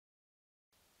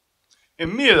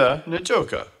Emela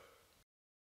Ntouka.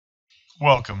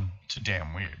 Welcome to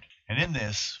Damn Weird. And in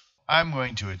this, I'm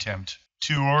going to attempt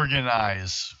to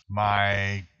organize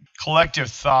my collective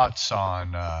thoughts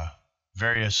on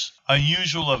various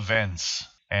unusual events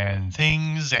and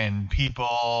things and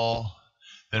people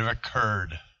that have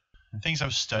occurred and things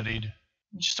I've studied.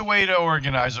 Just a way to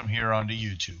organize them here onto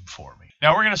YouTube for me.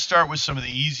 Now we're going to start with some of the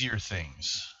easier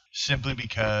things, simply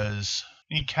because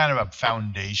we need kind of a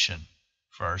foundation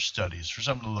for our studies, for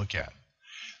something to look at.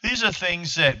 These are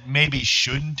things that maybe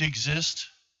shouldn't exist,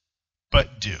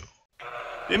 but do.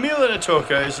 The Emela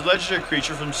Ntouka is a legendary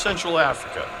creature from Central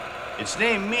Africa. Its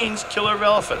name means killer of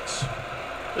elephants.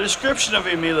 The description of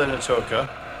Emela Ntouka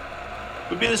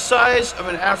would be the size of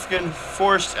an African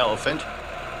forest elephant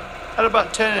at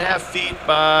about 10.5 feet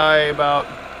by about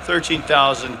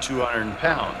 13,200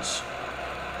 pounds.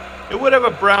 It would have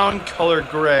a brown color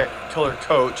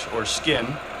coat or skin,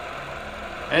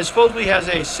 and it supposedly has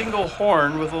a single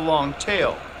horn with a long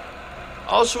tail.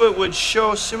 Also, it would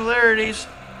show similarities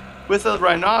with a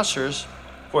rhinoceros.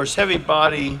 For its heavy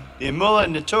body, the Emela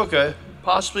Ntouka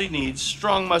possibly needs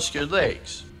strong muscular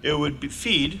legs. It would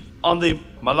feed on the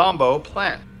malombo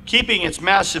plant. Keeping its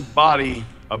massive body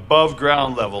above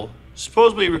ground level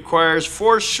supposedly requires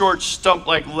 4 short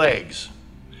stump-like legs.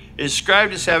 It is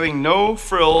described as having no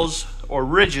frills or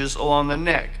ridges along the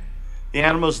neck. The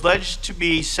animal is alleged to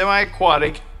be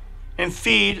semi-aquatic and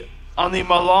feed on the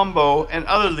malombo and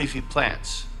other leafy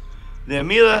plants. The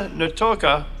Emela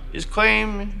Ntouka is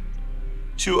claimed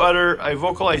to utter a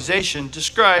vocalization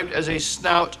described as a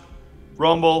snout,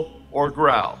 rumble, or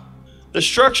growl. The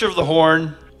structure of the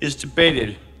horn is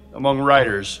debated among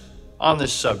writers on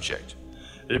this subject.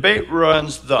 The debate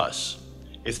runs thus: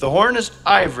 if the horn is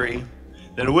ivory,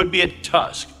 then it would be a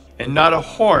tusk and not a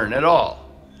horn at all.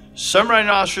 Some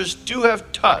rhinoceros do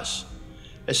have tusks,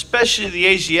 especially the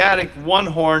Asiatic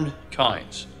one-horned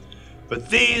kinds, but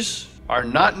these are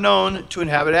not known to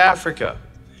inhabit Africa.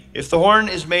 If the horn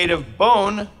is made of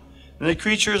bone, then the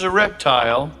creature is a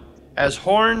reptile, as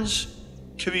horns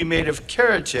could be made of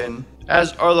keratin,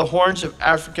 as are the horns of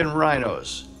African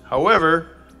rhinos.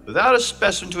 However, without a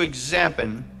specimen to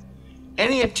examine,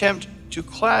 any attempt to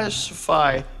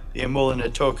classify the Emela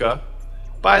Ntouka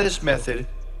by this method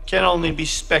can only be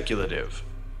speculative.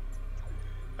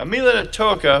 Emela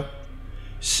Ntouka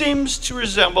seems to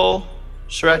resemble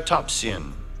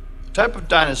ceratopsian, a type of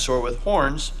dinosaur with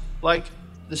horns like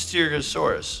the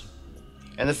Stegosaurus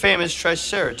and the famous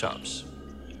Triceratops.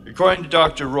 According to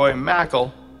Dr. Roy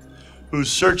Mackal,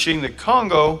 who's searching the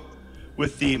Congo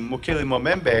with the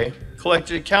Mokele-mbembe,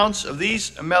 collected accounts of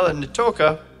these Emela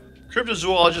Ntouka,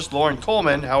 cryptozoologist Loren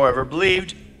Coleman, however,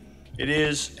 believed it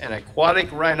is an aquatic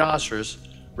rhinoceros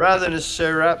rather than a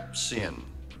ceratopsian.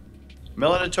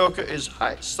 Emela Ntouka is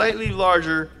slightly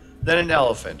larger than an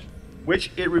elephant,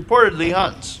 which it reportedly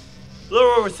hunts. A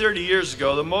little over 30 years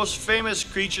ago, the most famous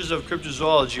creatures of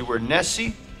cryptozoology were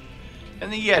Nessie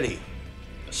and the Yeti,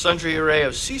 a sundry array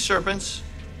of sea serpents,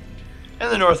 and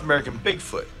the North American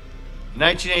Bigfoot. In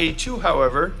 1982,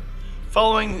 however,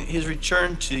 following his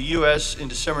return to the U.S. in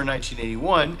December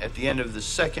 1981, at the end of the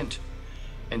second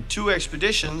and 2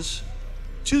 expeditions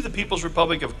to the People's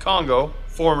Republic of Congo,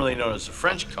 formerly known as the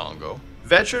French Congo,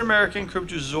 veteran American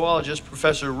cryptozoologist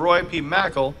Professor Roy P.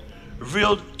 Mackal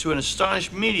revealed to an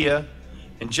astonished media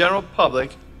and general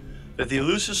public that the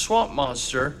elusive swamp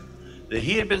monster that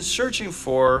he had been searching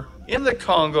for in the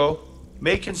Congo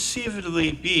may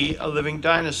conceivably be a living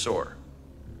dinosaur.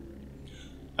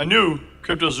 A new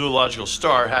cryptozoological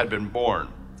star had been born,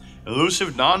 an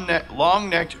elusive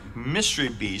long-necked mystery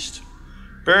beast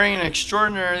bearing an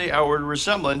extraordinarily outward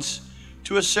resemblance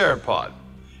to a sauropod,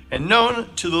 and known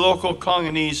to the local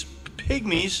Congolese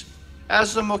pygmies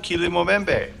as the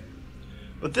Mokele-mbembe.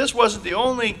 But this wasn't the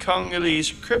only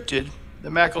Congolese cryptid that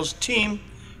Mackal's team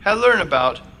had learned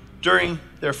about during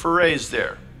their forays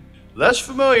there. Less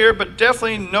familiar, but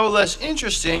definitely no less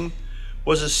interesting,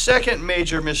 was a second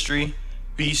major mystery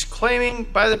beast claiming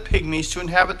by the pygmies to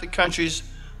inhabit the country's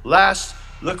last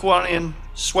Lackawannan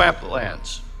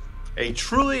swamplands. A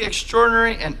truly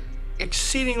extraordinary and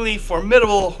exceedingly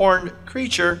formidable horned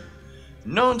creature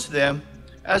known to them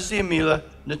as the Emela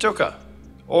Ntouka,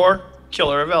 or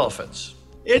killer of elephants.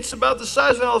 It's about the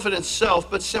size of an elephant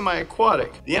itself, but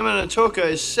semi-aquatic. The Emela Ntouka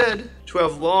is said to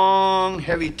have long,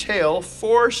 heavy tail,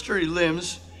 4 sturdy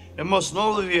limbs, and most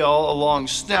notably a long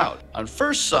snout. On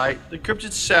first sight, the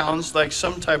cryptid sounds like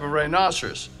some type of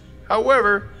rhinoceros.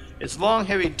 However, its long,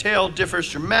 heavy tail differs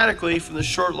dramatically from the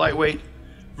short, lightweight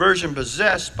version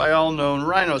possessed by all known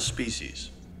rhino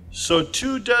species. So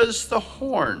too does the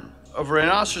horn of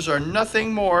rhinoceros are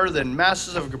nothing more than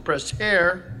masses of compressed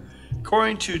hair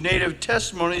According to native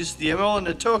testimonies, the Emela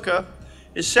Ntouka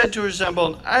is said to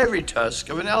resemble an ivory tusk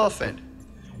of an elephant.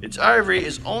 Its ivory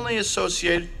is only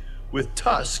associated with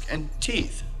tusks and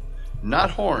teeth,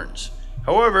 not horns.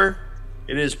 However,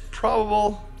 it is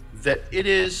probable that the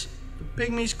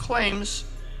pygmies' claims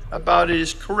about it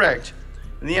is correct,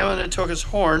 and the Emela Ntouka's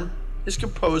horn is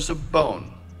composed of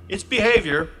bone. Its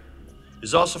behavior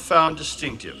is also found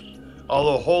distinctive.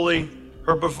 Although wholly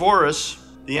herbivorous,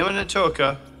 the Emela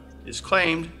Ntouka is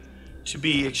claimed to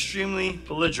be extremely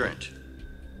belligerent.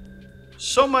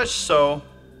 So much so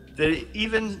that it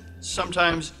even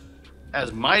sometimes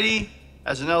as mighty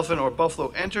as an elephant or buffalo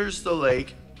enters the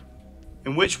lake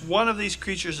in which one of these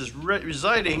creatures is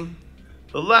residing,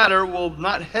 the latter will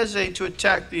not hesitate to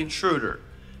attack the intruder,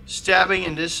 stabbing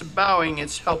and disembowelling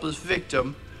its helpless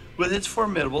victim with its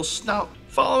formidable snout.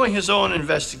 Following his own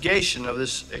investigation of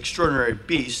this extraordinary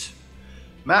beast,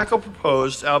 Mako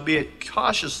proposed, albeit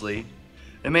cautiously,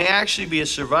 it may actually be a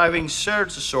surviving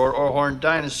ceratosaur or horned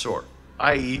dinosaur,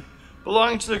 i.e.,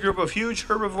 belonging to the group of huge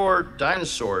herbivore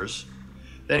dinosaurs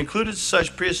that included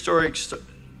such prehistoric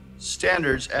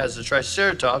standards as the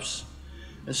Triceratops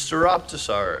and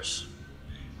Steroptosaurus.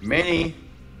 Many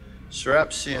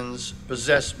Cerapsians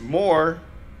possess more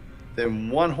than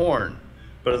one horn,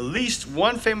 but at least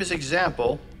one famous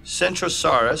example,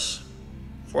 Centrosaurus,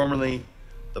 formerly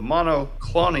the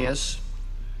monoclonius,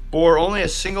 bore only a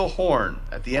single horn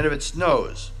at the end of its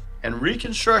nose, and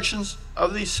reconstructions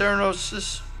of the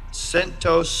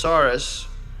Centosaurus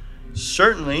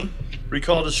certainly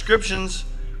recall descriptions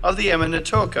of the Emela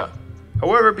Ntouka.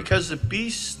 However, because the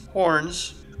beast's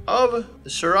horns of the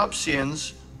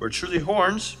Ceropsians were truly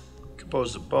horns,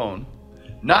 composed of bone,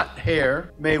 not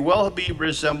hair, may well be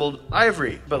resembled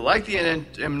ivory, but like the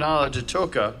Emela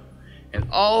Ntouka, and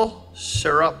all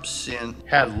Ceropsians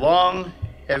had long,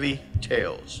 heavy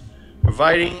tails,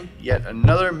 providing yet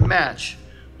another match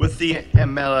with the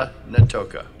Emela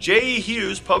Ntouka. J.E.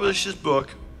 Hughes published his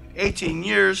book, 18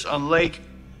 Years on Lake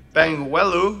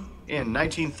Bangweulu, in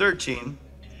 1913,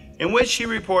 in which he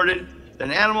reported that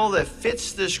an animal that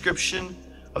fits the description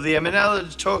of the Emela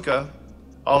Ntouka,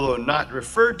 although not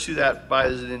referred to that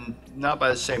not by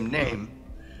the same name,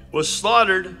 was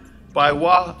slaughtered by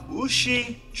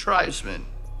Waushi tribesmen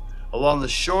along the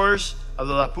shores of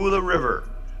the Lapula River,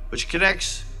 which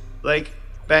connects Lake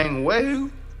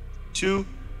Bangweulu to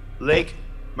Lake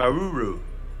Maruru.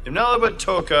 Emela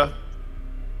Ntouka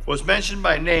was mentioned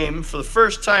by name for the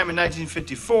first time in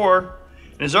 1954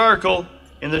 in his article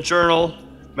in the journal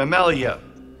Mammalia,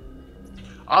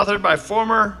 authored by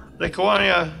former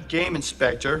Lackawanna game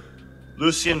inspector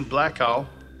Lucien Blackow.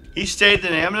 He stated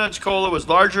that Emela Ntouka was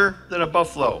larger than a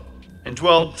buffalo and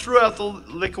dwelled throughout the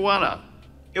Lackawanna.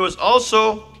 It was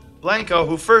also Blanco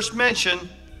who first mentioned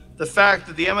the fact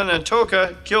that the Emela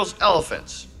Ntouka kills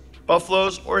elephants,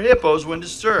 buffaloes, or hippos when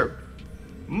disturbed,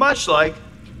 much like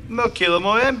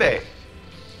Mokele-mbembe,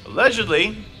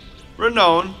 allegedly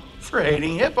renowned for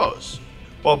hating hippos.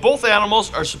 While both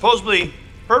animals are supposedly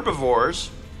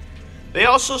herbivores, they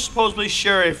also supposedly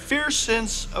share a fierce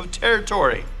sense of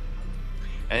territory.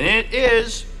 And it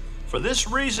is for this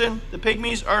reason the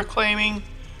pygmies are claiming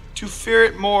to fear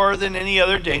it more than any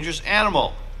other dangerous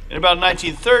animal. In about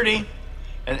 1930,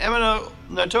 an Emela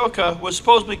Ntouka was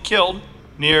supposedly killed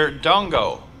near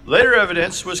Dongo. Later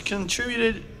evidence was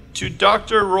contributed to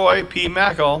Dr. Roy P.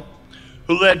 Mackall,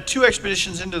 who led 2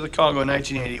 expeditions into the Congo in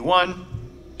 1981,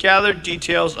 gathered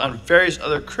details on various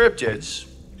other cryptids.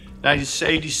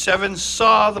 1987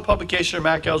 saw the publication of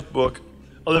Mackall's book,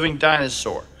 A Living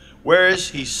Dinosaur, whereas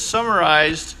he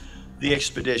summarized the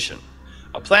expedition.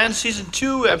 A planned season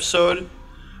 2 episode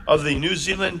of the New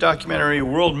Zealand documentary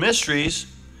World Mysteries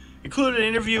included an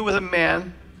interview with a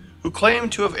man who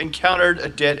claimed to have encountered a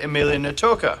dead Emela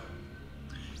Ntouka.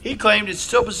 He claimed it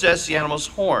still possessed the animal's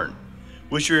horn,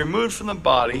 which he removed from the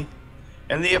body,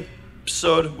 and the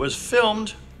episode was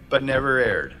filmed but never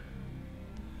aired.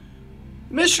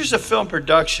 The mysteries of film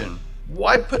production.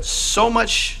 Why put so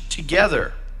much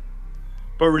together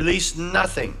but release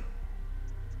nothing?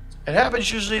 It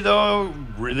happens usually though,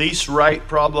 release right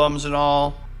problems and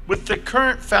all. With the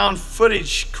current found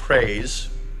footage craze,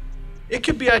 it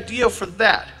could be ideal for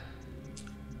that.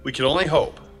 We can only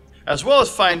hope. As well as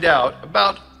find out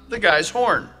about the guy's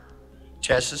horn.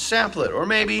 Test and sample it, or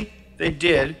maybe they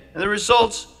did, and the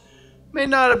results may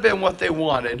not have been what they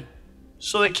wanted,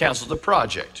 so they canceled the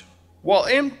project. While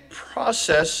in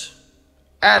process,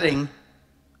 adding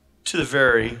to the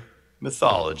very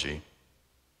mythology.